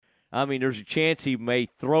I mean, there's a chance he may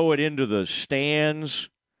throw it into the stands.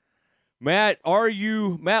 Matt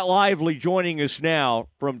Lively joining us now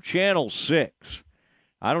from Channel 6.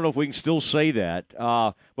 I don't know if we can still say that.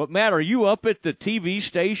 But, Matt, are you up at the TV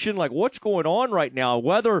station? Like, what's going on right now?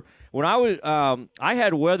 Weather, when I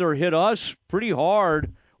had weather hit us pretty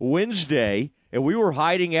hard Wednesday, and we were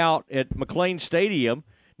hiding out at McLean Stadium.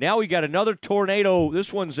 Now we got another tornado.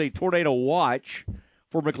 This one's a tornado watch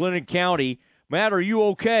for McLennan County. Matt, are you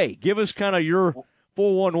okay? Give us kind of your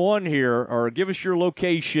 411 here, or give us your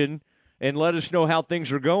location, and let us know how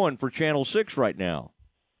things are going for Channel 6 right now.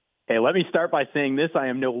 Hey, let me start by saying this. I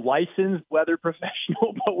am no licensed weather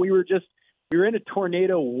professional, but we were in a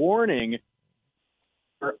tornado warning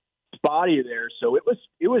body there. So it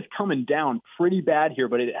was coming down pretty bad here,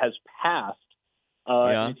 but it has passed.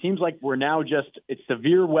 It seems like we're now it's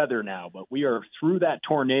severe weather now, but we are through that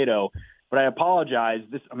tornado. But I apologize.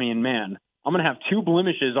 I'm going to have 2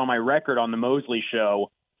 blemishes on my record on the Mosley Show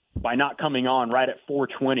by not coming on right at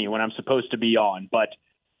 4:20 when I'm supposed to be on. But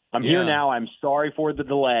I'm here now. I'm sorry for the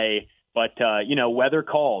delay. But, weather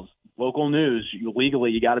calls, local news,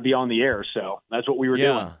 legally you got to be on the air. So that's what we were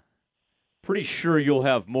doing. Pretty sure you'll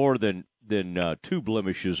have more than 2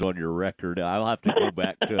 blemishes on your record. I'll have to go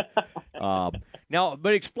back to now.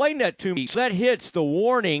 But explain that to me. So that hits the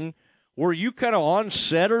warning. Were you kind of on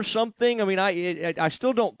set or something? I mean, I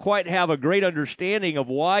still don't quite have a great understanding of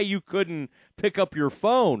why you couldn't pick up your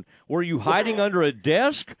phone. Were you hiding under a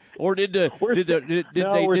desk, or did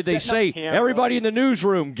they say everybody in the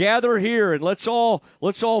newsroom gather here and let's all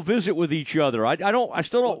visit with each other? I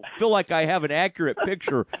still don't feel like I have an accurate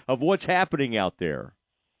picture of what's happening out there.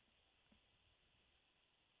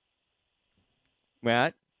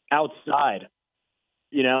 Matt, outside,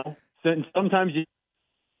 sometimes you.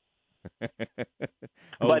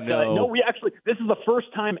 No, we actually, this is the first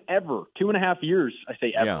time ever, 2.5 years, I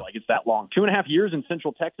say ever, like it's that long, 2.5 years in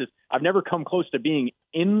Central Texas. I've never come close to being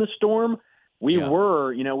in the storm. We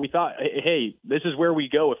thought, hey, this is where we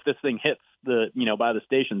go if this thing hits by the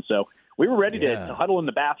station. So we were ready to huddle in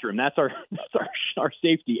the bathroom. That's our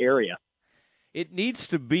safety area. It needs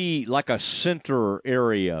to be like a center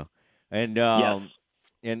area. And, yes.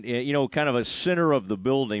 And kind of a center of the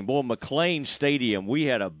building. Boy, McLean Stadium, we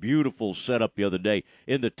had a beautiful setup the other day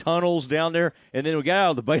in the tunnels down there. And then we got out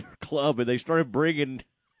of the Baylor Club, and they started bringing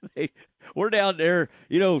we're down there,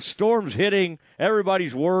 storms hitting.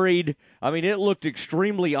 Everybody's worried. I mean, it looked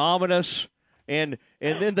extremely ominous. And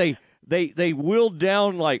then they wheeled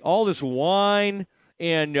down, like, all this wine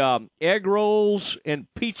and egg rolls and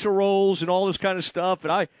pizza rolls and all this kind of stuff.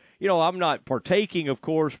 And I'm not partaking, of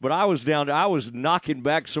course, but I was knocking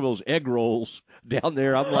back some of those egg rolls down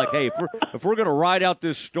there. I'm like, hey, if we're going to ride out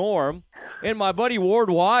this storm, and my buddy Ward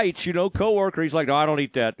White, coworker, he's like, no, I don't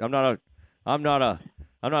eat that. I'm not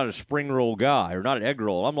a spring roll guy or not an egg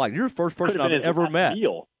roll. I'm like, you're the first person I've ever met.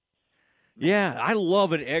 Meal. Yeah, I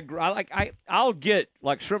love an egg. I'll get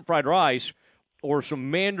like shrimp fried rice or some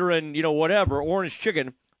Mandarin, whatever, orange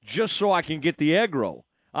chicken, just so I can get the egg roll.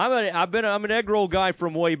 I'm an egg roll guy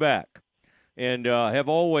from way back, and have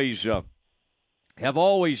always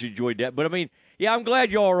enjoyed that. But I mean, I'm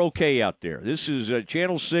glad y'all are okay out there. This is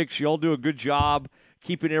Channel 6. Y'all do a good job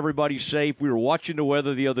keeping everybody safe. We were watching the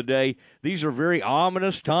weather the other day. These are very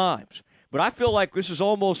ominous times, but I feel like this is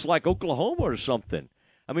almost like Oklahoma or something.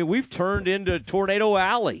 I mean, we've turned into Tornado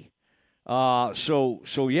Alley. So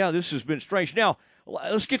this has been strange. Now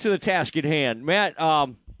let's get to the task at hand, Matt.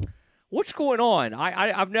 What's going on?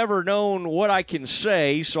 I've never known what I can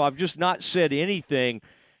say, so I've just not said anything.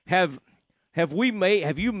 Have you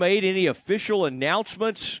made any official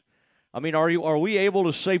announcements? I mean, are we able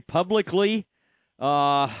to say publicly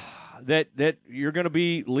that you're going to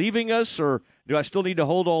be leaving us, or do I still need to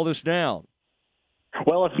hold all this down?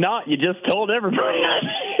 Well, if not, you just told everybody.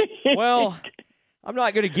 Well, I'm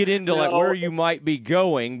not going to get into where you might be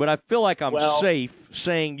going, but I feel like I'm safe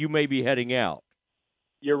saying you may be heading out.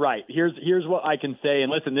 You're right. Here's what I can say.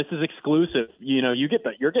 And listen, this is exclusive. You're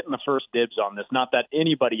getting the first dibs on this. Not that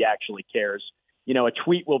anybody actually cares. A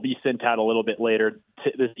tweet will be sent out a little bit later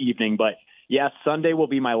this evening. But yes, Sunday will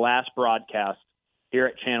be my last broadcast here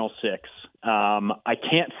at Channel 6. I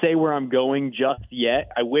can't say where I'm going just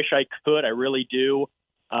yet. I wish I could. I really do.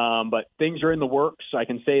 But things are in the works. I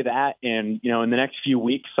can say that. And, in the next few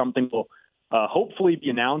weeks, something will hopefully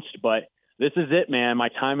be announced. But this is it, man. My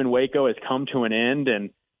time in Waco has come to an end, and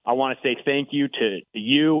I want to say thank you to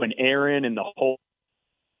you and Aaron and the whole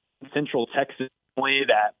Central Texas family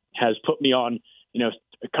that has put me on, a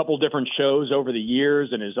couple different shows over the years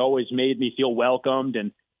and has always made me feel welcomed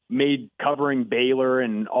and made covering Baylor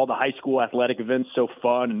and all the high school athletic events so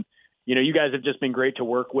fun. And, you guys have just been great to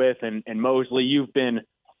work with. And Mosley, you've been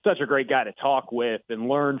such a great guy to talk with and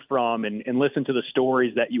learn from and listen to the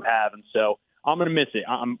stories that you have. And so I'm going to miss it.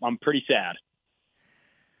 I'm pretty sad.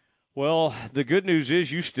 Well, the good news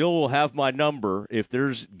is you still will have my number. If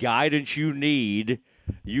there's guidance you need,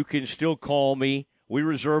 you can still call me. We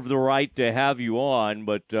reserve the right to have you on,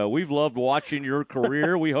 but we've loved watching your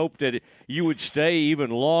career. We hope that you would stay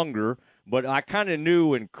even longer. But I kind of knew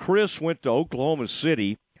when Chris went to Oklahoma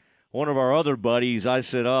City, one of our other buddies, I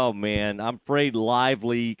said, oh, man, I'm afraid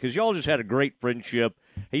Lively, because y'all just had a great friendship.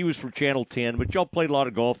 He was from Channel 10, but y'all played a lot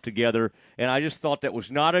of golf together, and I just thought that was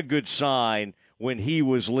not a good sign when he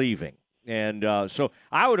was leaving. And so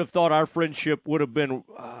I would have thought our friendship would have been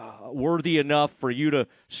worthy enough for you to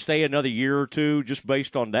stay another year or two just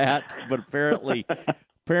based on that, but apparently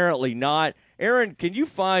not. Aaron, can you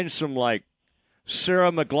find some, like,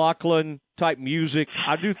 Sarah McLachlan-type music?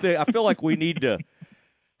 I feel like we need to,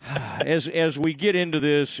 as we get into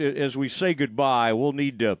this, as we say goodbye, we'll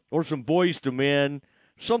need to, or some Boyz II Men,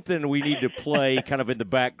 something we need to play kind of in the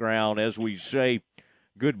background as we say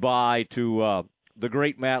goodbye to the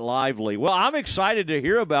great Matt Lively. Well, I'm excited to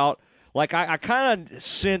hear about, like, I kind of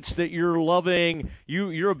sense that you're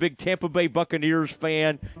you're a big Tampa Bay Buccaneers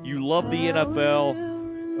fan. You love the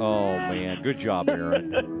NFL. Oh, man. Good job,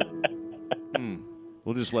 Aaron.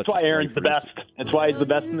 We'll just let That's why Aaron's the best. That's why he's the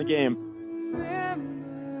best in the game.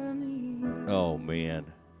 Oh, man.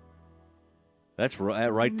 That's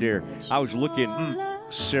right there. I was looking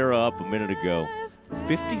Sarah up a minute ago.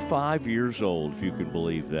 55 years old, if you can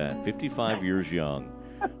believe that. 55 years young.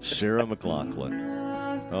 Sarah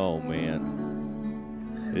McLachlan. Oh,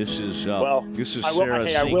 man. This is Sarah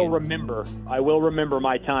singing. I will remember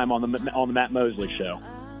my time on the Matt Mosley show.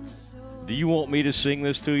 Do you want me to sing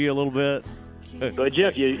this to you a little bit? Good,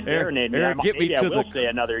 Jeff. You serenade me. Aaron, get me to the. Stay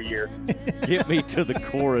another year. Get me to the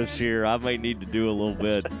chorus here. I may need to do a little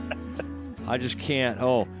bit. I just can't.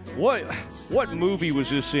 Oh, what movie was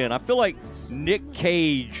this in? I feel like Nick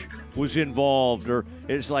Cage was involved, or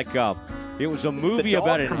it's like it was a movie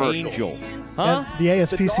about an angel. Huh? The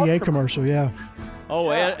ASPCA commercial, yeah. Oh,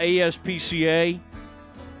 ASPCA?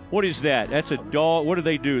 What is that? That's a dog. What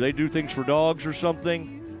do? They do things for dogs or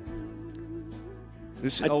something?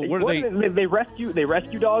 They rescue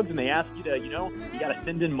dogs, and they ask you to, you got to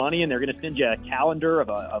send in money, and they're going to send you a calendar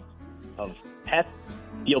of pets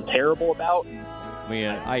you feel terrible about.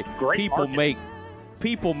 Man,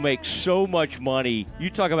 people make so much money. You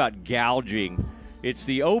talk about gouging. It's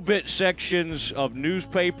the obit sections of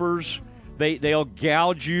newspapers. They'll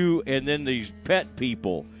gouge you, and then these pet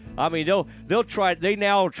people. I mean, they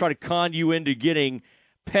now try to con you into getting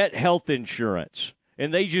pet health insurance.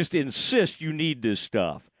 And they just insist you need this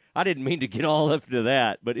stuff. I didn't mean to get all up to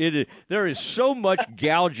that, but there is so much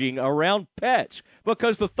gouging around pets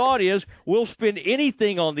because the thought is we'll spend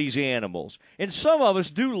anything on these animals. And some of us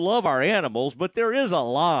do love our animals, but there is a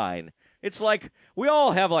line. It's like we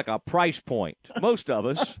all have like a price point. Most of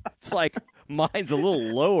us. It's like mine's a little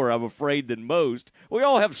lower, I'm afraid, than most. We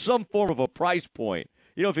all have some form of a price point.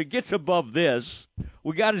 If it gets above this,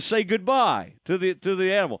 we got to say goodbye to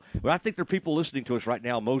the animal. But I think there are people listening to us right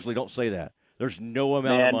now. Mosley, don't say that. There's no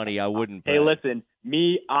amount of money I wouldn't pay. Hey, listen,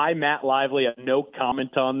 Matt Lively, have no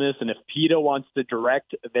comment on this. And if PETA wants to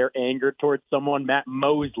direct their anger towards someone, Matt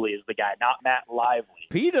Mosley is the guy, not Matt Lively.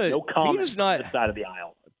 No comment PETA's not on this side of the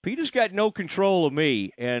aisle. PETA's got no control of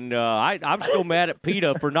me, and I'm still mad at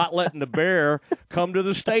PETA for not letting the bear come to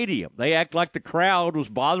the stadium. They act like the crowd was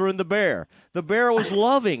bothering the bear. The bear was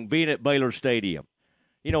loving being at Baylor Stadium.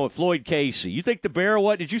 At Floyd Casey. You think the bear,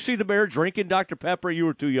 did you see the bear drinking Dr. Pepper? You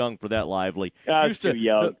were too young for that, Lively. I was too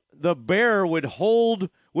young. The bear would hold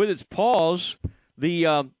with its paws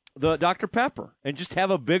the Dr. Pepper and just have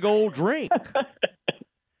a big old drink.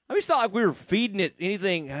 I mean, it's not like we were feeding it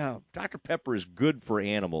anything. Dr. Pepper is good for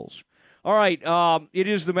animals. All right, it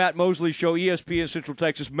is the Matt Mosley Show, ESPN Central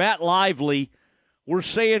Texas. Matt Lively, we're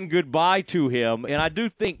saying goodbye to him, and I do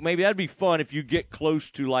think maybe that'd be fun if you get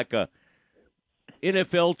close to like a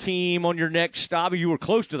NFL team on your next stop. You were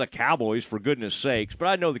close to the Cowboys, for goodness sakes, but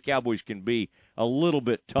I know the Cowboys can be a little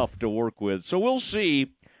bit tough to work with. So we'll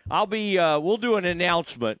see. We'll do an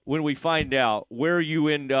announcement when we find out where you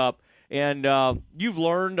end up. And you've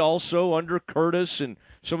learned also under Curtis and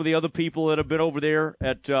some of the other people that have been over there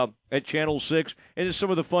at Channel 6, and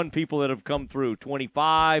some of the fun people that have come through.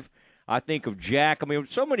 25, I think of Jack. I mean,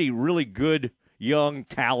 so many really good young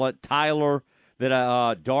talent. Tyler,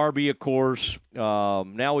 Darby, of course.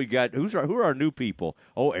 Now we got who are our new people?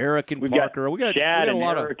 Oh, Eric and Parker. We got Chad and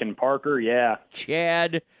Eric and Parker. Yeah,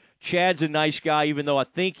 Chad's a nice guy, even though I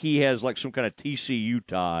think he has like some kind of TCU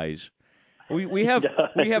ties. We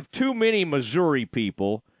have too many Missouri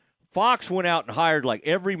people. Fox went out and hired like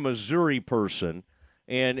every Missouri person,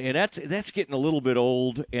 and that's getting a little bit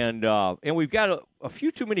old. And we've got a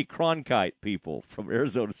few too many Cronkite people from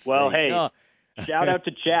Arizona State. Well, hey, shout out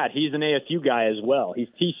to Chad. He's an ASU guy as well. He's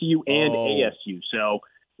TCU and ASU. So,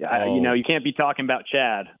 you can't be talking about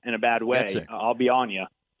Chad in a bad way. I'll be on you.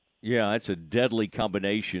 Yeah, that's a deadly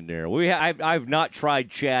combination there. I've not tried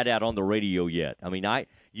Chad out on the radio yet. I mean,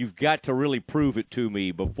 you've got to really prove it to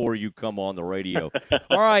me before you come on the radio.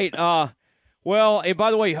 All right. Well, and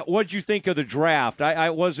by the way, what did you think of the draft?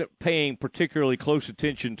 I wasn't paying particularly close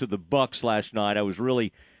attention to the Bucs last night. I was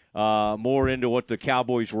really more into what the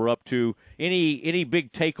Cowboys were up to. Any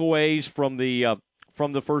big takeaways from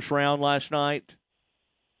the first round last night?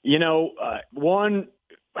 One,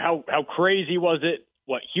 how crazy was it?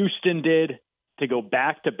 What Houston did to go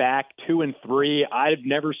back-to-back 2 and 3. I've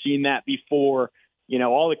never seen that before.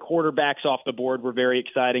 All the quarterbacks off the board were very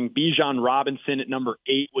exciting. Bijan Robinson at number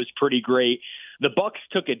 8 was pretty great. The Bucs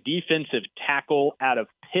took a defensive tackle out of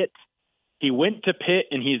Pitt. He went to Pitt,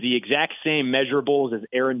 and he's the exact same measurables as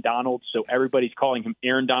Aaron Donald, so everybody's calling him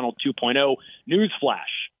Aaron Donald 2.0. Newsflash,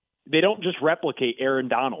 they don't just replicate Aaron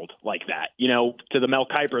Donald like that, to the Mel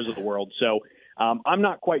Kipers of the world. So I'm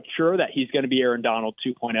not quite sure that he's going to be Aaron Donald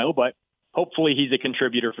 2.0, but hopefully he's a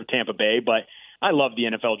contributor for Tampa Bay. But I love the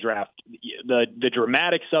NFL draft, the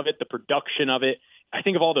dramatics of it, the production of it. I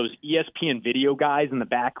think of all those ESPN video guys in the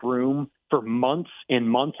back room for months and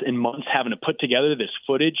months and months having to put together this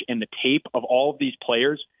footage and the tape of all of these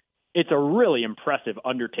players. It's a really impressive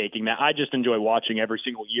undertaking that I just enjoy watching every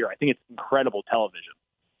single year. I think it's incredible television.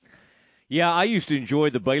 Yeah, I used to enjoy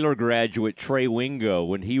the Baylor graduate Trey Wingo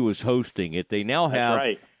when he was hosting it. They now have. That's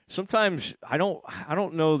right. Sometimes I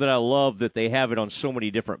don't know that I love that they have it on so many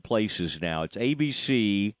different places now. It's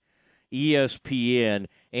ABC, ESPN,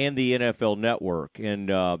 and the NFL Network. And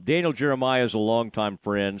Daniel Jeremiah is a longtime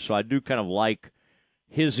friend, so I do kind of like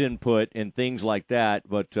his input and things like that.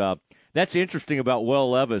 But that's interesting about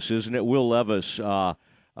Will Levis, isn't it? Will Levis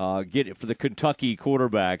get it for the Kentucky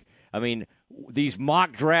quarterback. I mean, these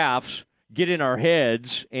mock drafts get in our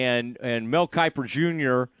heads, and Mel Kiper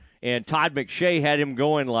Jr. and Todd McShay had him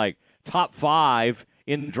going like top 5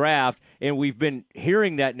 in the draft, and we've been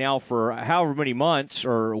hearing that now for however many months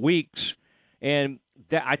or weeks, and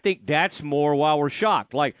I think that's more why we're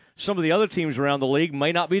shocked. Like some of the other teams around the league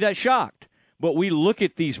may not be that shocked, but we look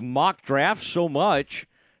at these mock drafts so much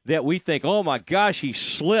that we think, oh my gosh, he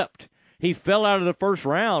slipped. He fell out of the first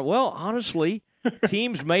round. Well, honestly,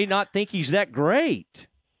 teams may not think he's that great.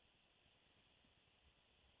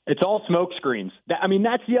 It's all smoke screens. That's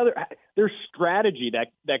the other. There's strategy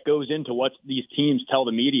that goes into what these teams tell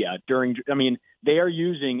the media during. They are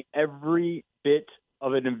using every bit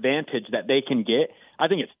of an advantage that they can get. I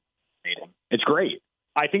think it's great.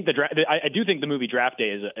 I think I do think the movie Draft Day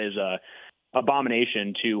is a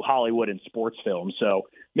abomination to Hollywood and sports films. So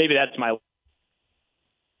maybe that's my.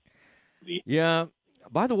 Yeah.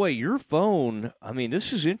 By the way, your phone,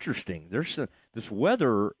 this is interesting. There's this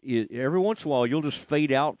weather, every once in a while, you'll just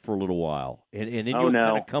fade out for a little while, and then you'll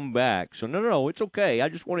kind of come back. So, no, it's okay. I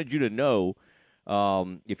just wanted you to know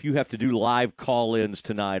if you have to do live call-ins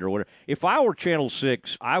tonight or whatever. If I were Channel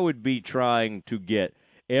 6, I would be trying to get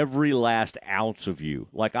every last ounce of you.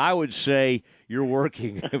 Like I would say you're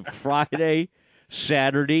working Friday,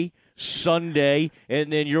 Saturday, Sunday,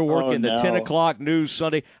 and then you're working the 10 o'clock news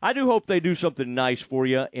Sunday. I do hope they do something nice for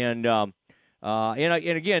you. And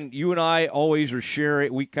again, you and I always are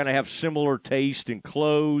sharing. We kind of have similar taste in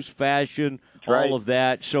clothes, fashion, all of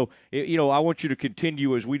that. So, I want you to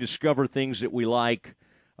continue as we discover things that we like,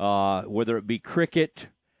 whether it be cricket,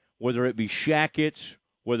 whether it be shackets,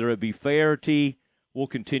 whether it be Faherty. We'll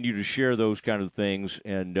continue to share those kind of things.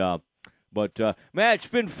 And But Matt, it's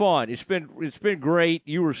been fun. It's been great.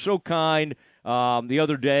 You were so kind the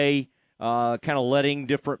other day, kind of letting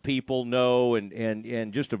different people know,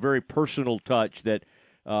 and just a very personal touch that,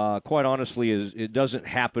 quite honestly, it doesn't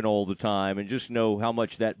happen all the time. And just know how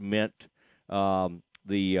much that meant. I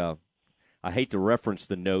hate to reference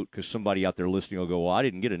the note because somebody out there listening will go, "Well, I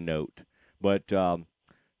didn't get a note," but.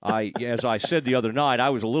 As I said the other night, I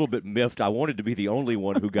was a little bit miffed. I wanted to be the only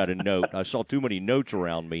one who got a note. I saw too many notes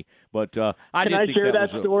around me, but I didn't think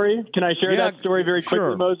that was story. Can I share that story very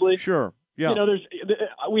quickly, Mosley? Sure. Yeah.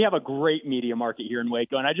 We have a great media market here in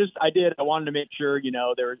Waco, and I wanted to make sure,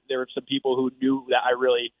 there were some people who knew that I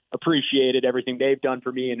really appreciated everything they've done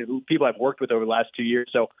for me and who people I've worked with over the last 2 years.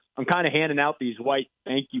 So I'm kind of handing out these white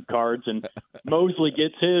thank you cards, and Mosley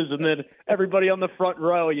gets his, and then everybody on the front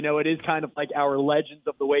row, it is kind of like our Legends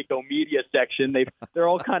of the Waco media section. They're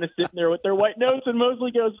all kind of sitting there with their white notes, and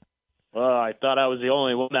Mosley goes, I thought I was the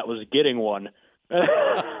only one that was getting one.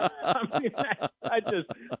 I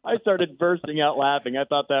started bursting out laughing. I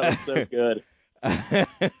thought that was so good. I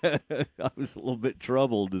was a little bit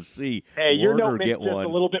troubled to see your Werner note makes get just one. a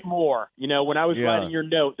little bit more. When I was writing your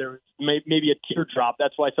note, there was maybe a teardrop.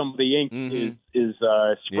 That's why some of the ink is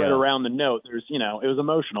spread around the note. It was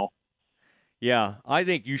emotional. Yeah, I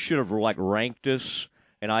think you should have ranked us.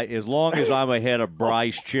 And as long as I'm ahead of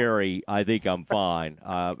Bryce Cherry, I think I'm fine.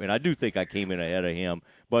 And I do think I came in ahead of him.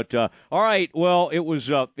 But all right, well,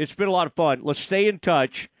 it's been a lot of fun. Let's stay in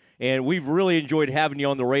touch, and we've really enjoyed having you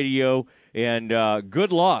on the radio. And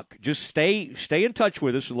good luck. Just stay in touch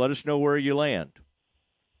with us and let us know where you land.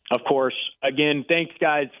 Of course. Again, thanks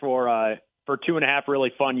guys for 2.5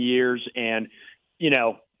 really fun years. And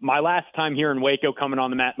my last time here in Waco coming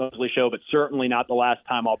on the Matt Mosley Show, but certainly not the last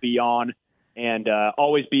time I'll be on. And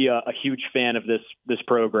always be a huge fan of this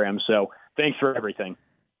program. So thanks for everything.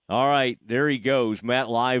 All right, there he goes, Matt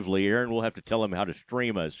Lively. Aaron will have to tell him how to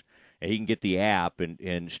stream us, and he can get the app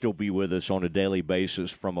and still be with us on a daily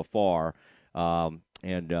basis from afar. And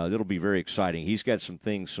it'll be very exciting. He's got some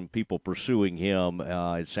people pursuing him,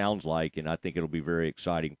 it sounds like, and I think it'll be very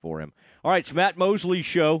exciting for him. All right, it's Matt Mosley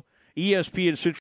Show, ESPN Central.